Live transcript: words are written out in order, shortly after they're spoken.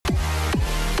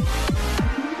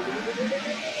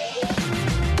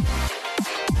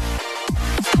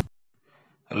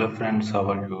Hello friends,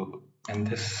 how are you? In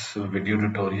this video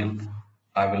tutorial,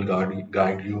 I will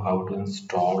guide you how to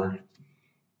install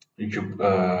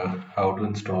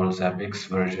Zabbix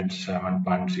version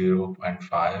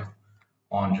 7.0.5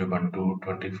 on Ubuntu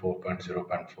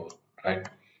 24.0.4. Right?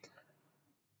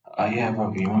 I have a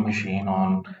Vimo machine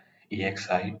on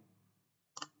EXI.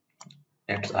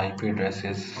 Its IP address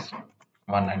is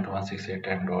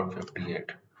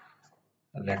 192.168.10.58.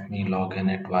 Let me log in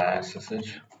it via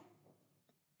SSH.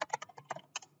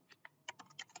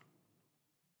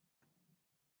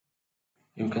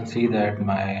 You can see that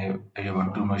my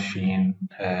Ubuntu machine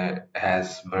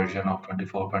has version of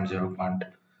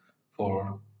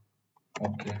 24.0.4.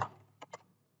 Okay,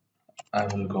 I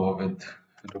will go with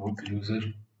root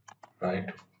user,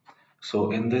 right?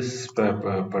 So in this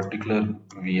particular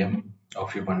VM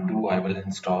of Ubuntu, I will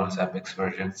install Zabbix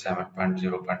version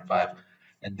 7.0.5.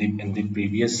 In the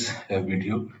previous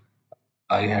video,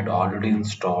 I had already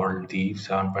installed the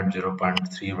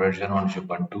 7.0.3 version on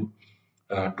Ubuntu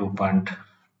 2.2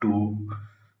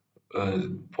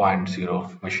 point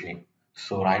 0 machine.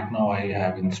 So right now I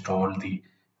have installed the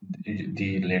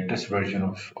latest version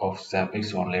of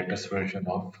Zabbix on latest version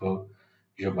of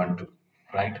Ubuntu,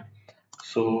 right?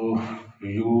 So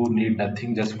you need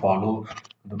nothing, just follow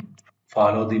the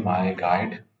my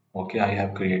guide. Okay, I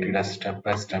have created a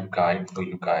step-by-step guide for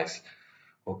you guys.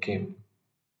 Okay,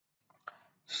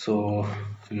 so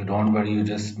you don't worry, you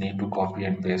just need to copy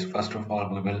and paste. First of all,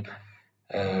 we will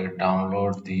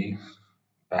download the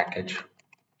package,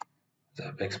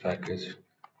 Zabbix package.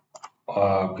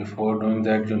 Before doing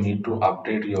that, you need to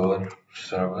update your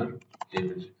server,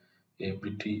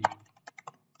 apt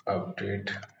update,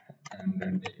 and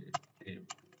then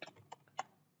apt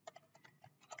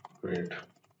upgrade.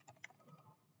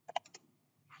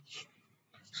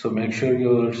 So make sure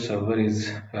your server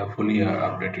is fully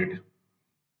updated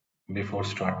before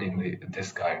starting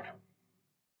this guide.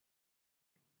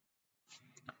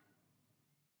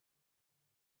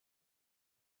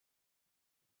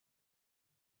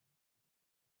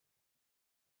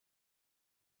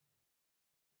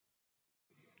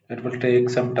 It will take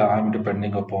some time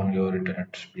depending upon your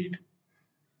internet speed.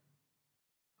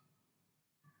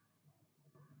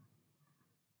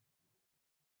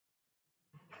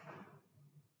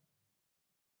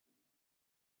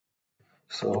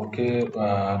 So okay,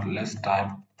 let's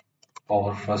type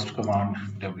our first command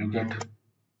wget.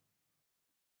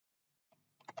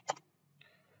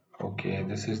 Okay,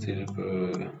 this is the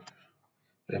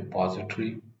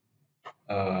repository.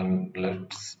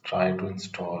 Let's try to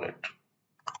install it.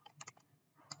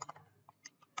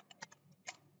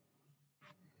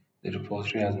 The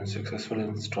repository has been successfully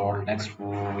installed. Next, we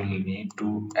will need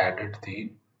to added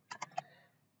the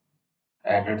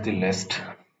list,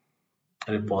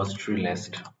 repository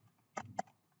list.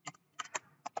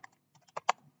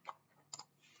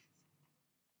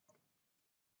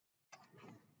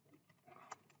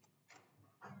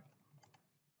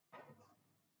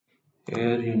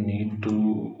 Here you need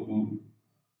to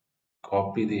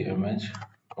copy the image,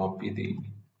 copy the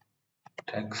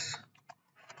text,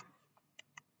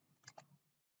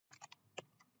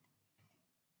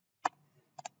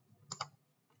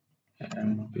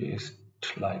 and paste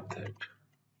like that.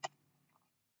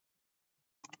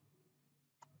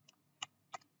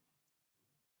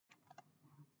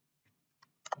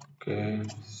 Okay,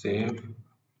 save.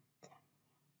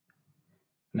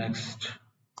 Next,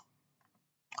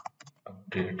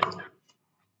 update it.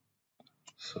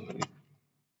 Sorry.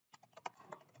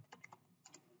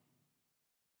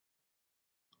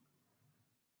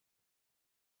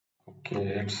 Okay,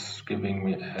 it's giving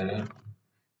me error.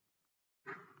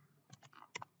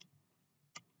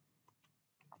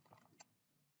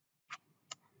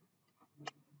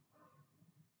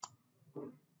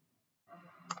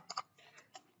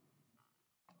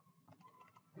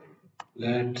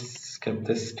 Let's skip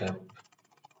this step.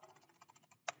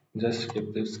 Just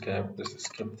skip this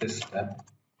step,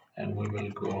 and we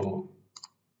will go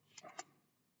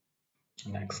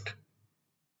next.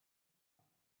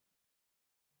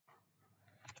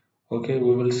 Okay,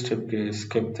 we will skip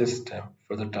this step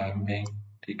for the time being.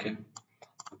 Okay.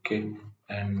 Okay,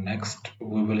 and next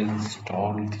we will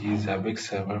install the Zabbix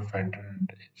server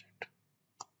front-end agent.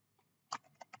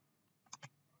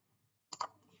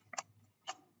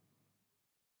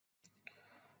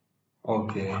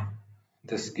 Okay,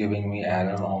 this giving me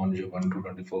error on Ubuntu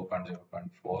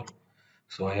 24.0.4.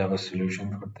 So I have a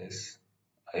solution for this.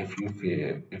 If you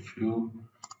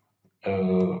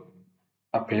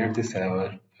appear this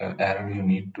error, you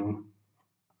need to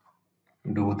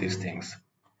do these things.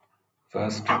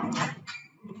 First,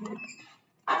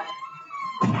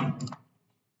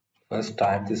 First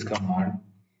type this command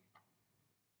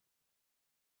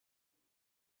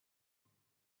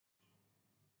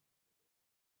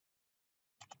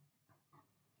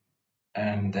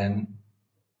and then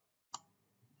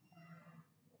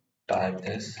type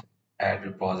this add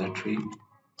repository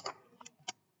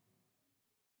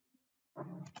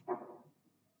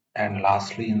and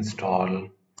lastly install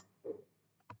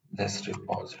this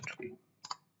repository.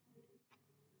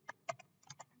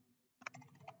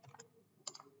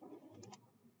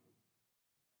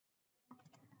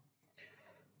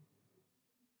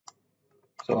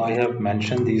 So I have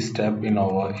mentioned these steps in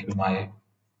my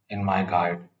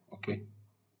guide. Okay.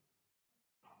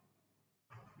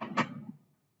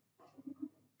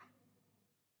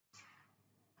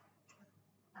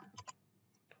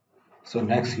 So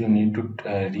next you need to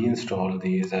reinstall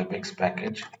the Zabbix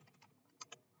package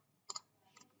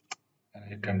and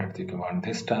hit enter the command.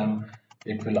 This time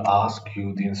it will ask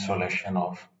you the installation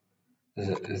of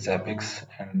Zabbix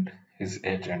and his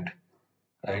agent,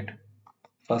 right?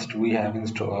 First we have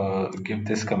give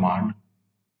this command,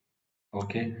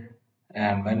 okay,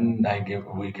 and when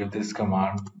we give this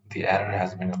command, the error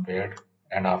has been appeared,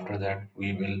 and after that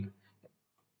we will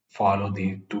follow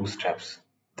the two steps,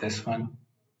 this one,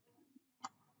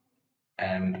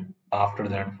 and after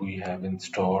that we have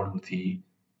installed the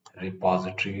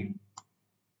repository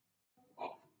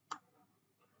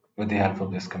with the help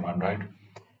of this command, right?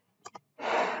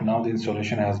 Now the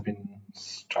installation has been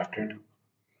started.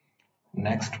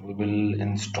 Next we will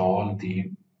install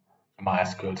the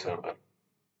MySQL server.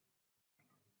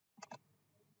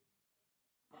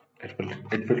 It will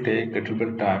take a little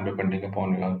bit time depending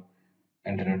upon your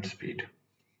internet speed.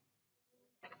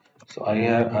 So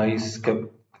I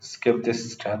skip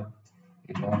this step.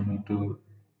 You don't need to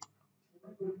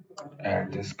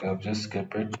add this step, just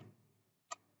skip it.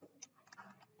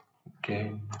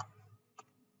 Okay,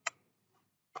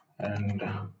 and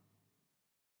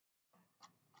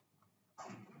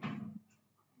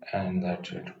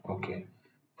that's it. Okay,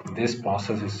 this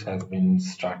process has been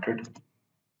started.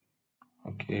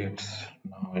 Okay, it's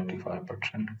now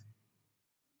 85%.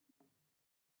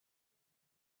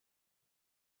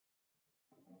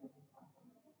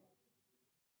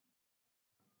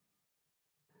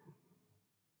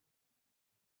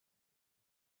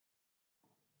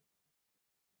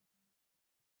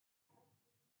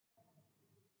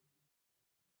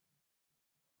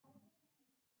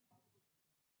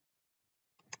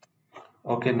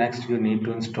 Okay, next you need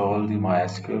to install the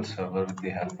MySQL server with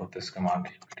the help of this command.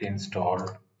 apt install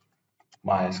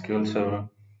MySQL server.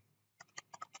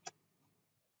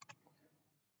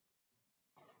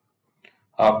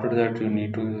 After that, you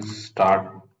need to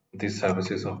start the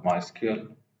services of MySQL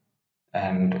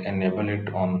and enable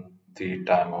it on the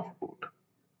time of boot.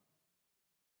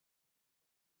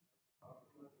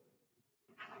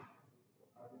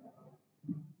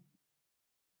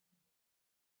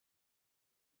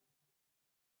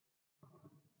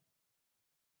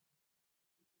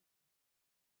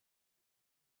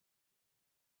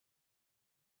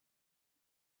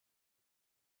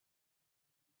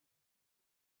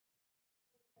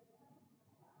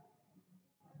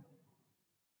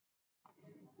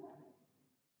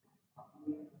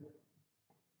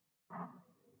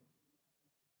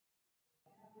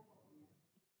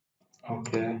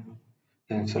 Okay,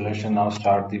 the installation now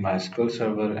start the MySQL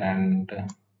server and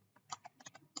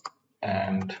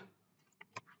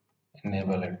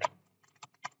enable it.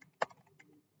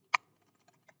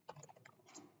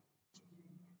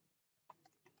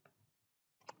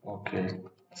 Okay,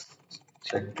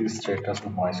 check the status of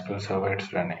MySQL server,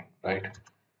 it's running, right?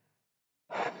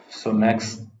 So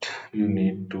next you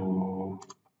need to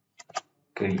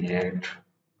create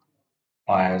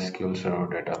MySQL server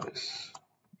database.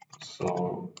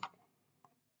 So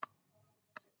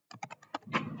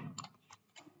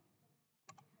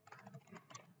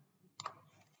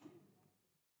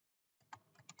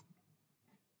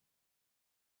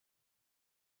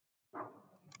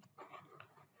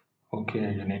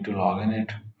okay, you need to log in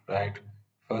it, right?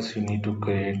 First you need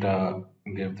to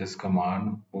give this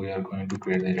command. We are going to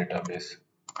create the database.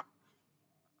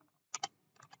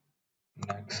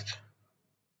 Next,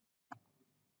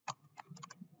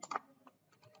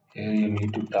 here you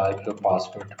need to type your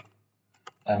password.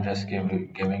 I'm just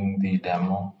giving the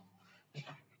demo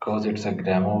because it's a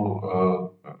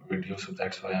demo video, so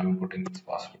that's why I'm putting this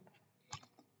password.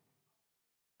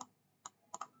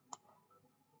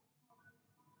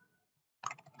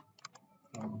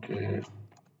 Okay,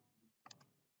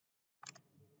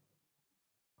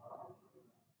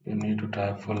 you need to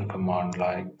type full command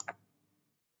like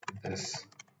this,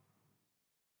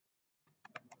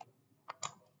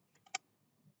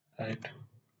 right?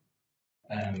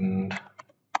 And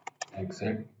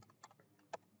exit.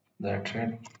 That's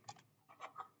it.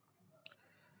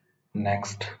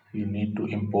 Next, you need to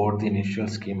import the initial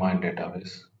schema in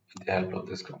database with the help of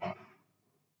this command.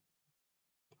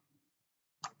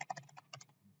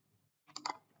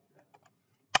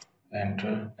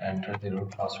 Enter the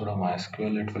root password of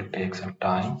MySQL. It will take some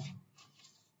time.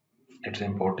 It's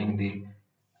importing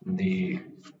the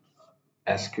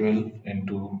SQL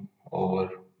into our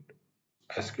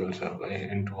SQL server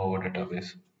into our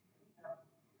database.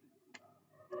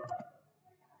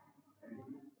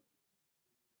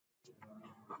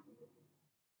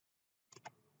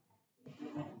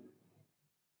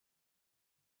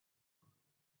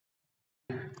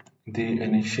 The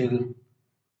initial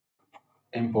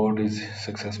import is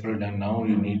successful done. Now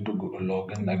you need to go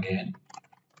log in again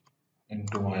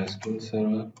into MySQL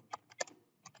server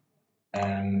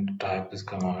and type this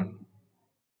command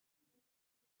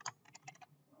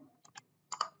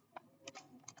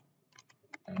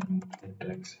and hit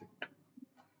exit.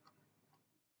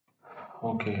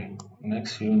 Okay,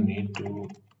 next you need to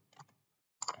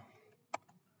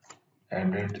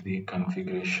edit the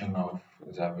configuration of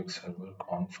Zabbix server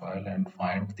conf file and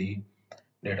find the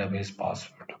database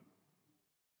password.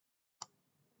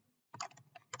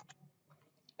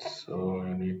 So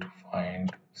you need to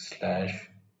find slash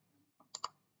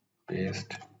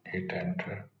paste, hit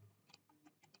enter,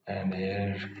 and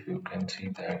here you can see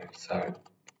that it's our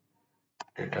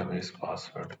database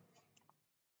password.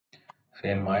 So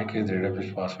in my case,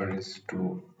 database password is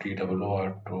to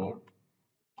TWR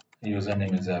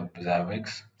username is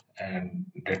Zabbix and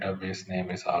database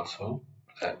name is also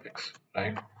Zabbix,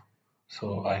 right?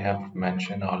 So I have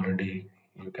mentioned already,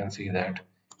 you can see that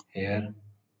here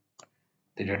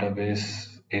the database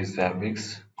is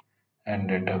Zabbix and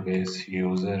database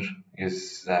user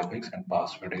is Zabbix and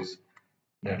password is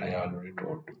that I already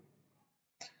told you.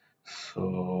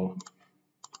 So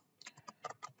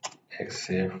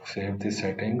save the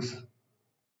settings.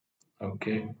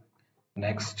 Okay,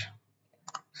 next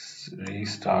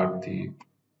restart the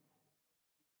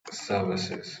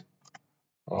services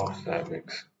of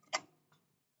Zabbix.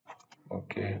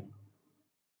 Okay,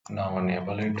 now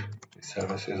enable it, the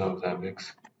services of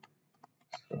Zabbix.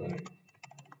 So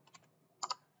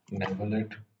enable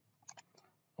it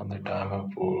on the time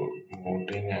of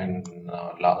voting, and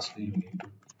lastly you need to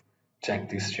check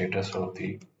the status of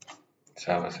the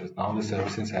services. Now the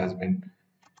services has been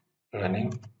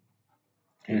running.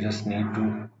 You just need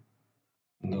to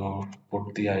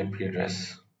put the IP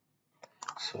address.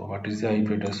 So what is the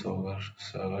IP address of our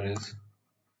server is?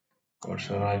 Our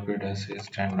server IP address is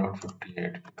 10.58.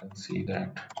 You can see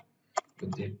that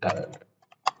with the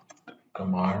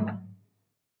command.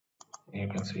 You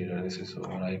can see that this is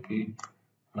our IP.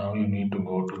 Now you need to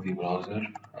go to the browser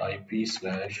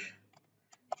IP/Zabbix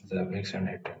and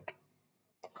hit enter.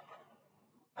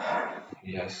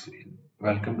 Yes,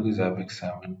 welcome to the Zabbix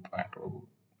 7.0.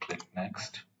 Click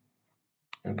next.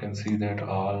 You can see that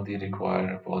all the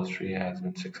required repository has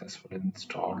been successfully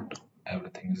installed.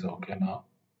 Everything is okay now.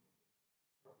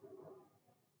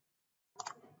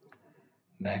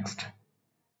 Next,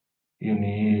 you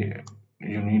need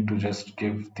to just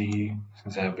give the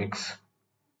Zabbix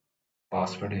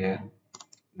password here,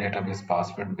 database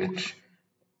password, which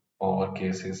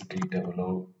overcase is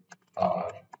TWR.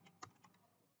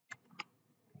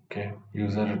 Okay,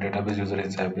 database user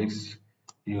is Zabbix,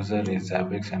 user is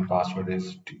Zabbix, and password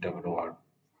is TWR.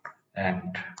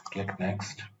 And click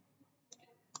next.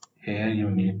 Here you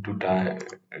need to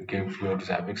give your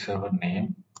Zabbix server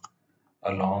name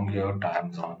along your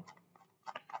time zone.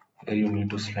 Here you need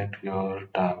to select your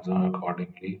time zone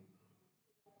accordingly.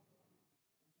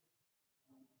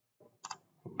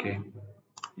 Okay,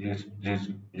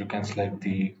 you can select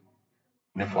the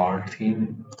default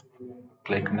theme.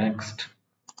 Click next.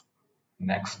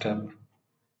 Next step,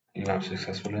 you have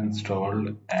successfully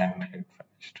installed and hit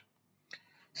finished.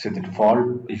 So the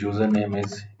default username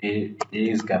is A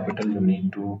is capital. You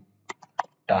need to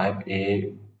type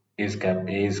A is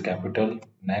capital.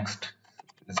 Next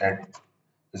Zabbix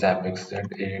Zabbix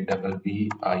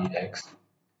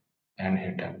and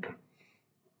hit enter.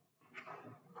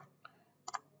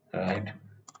 Right.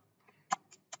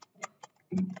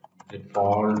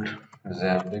 Default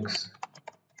Zabbix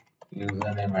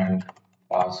username and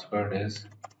password is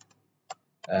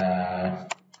uh,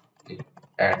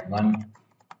 admin.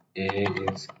 A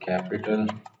is capital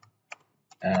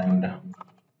and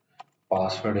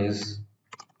password is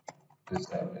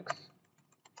Zabbix.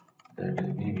 That is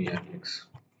VBLX.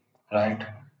 Right.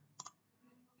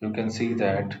 You can see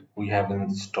that we have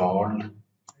installed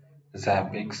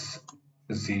Zabbix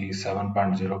the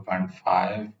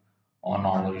 7.0.5 on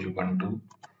our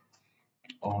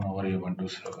Ubuntu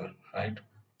server, right?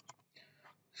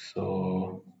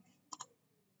 So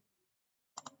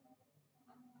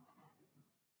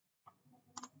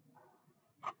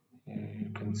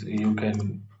you can see you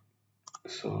can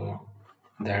so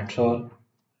that's all,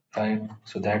 right?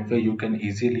 So that way you can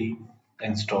easily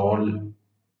install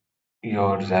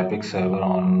your Zabbix server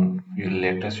on your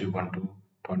latest Ubuntu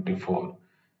 24.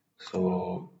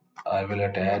 So I will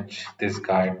attach this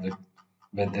guide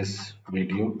with this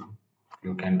video.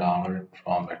 You can download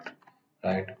from it,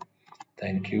 right?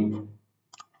 Thank you.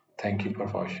 Thank you for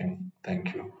watching.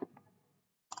 Thank you.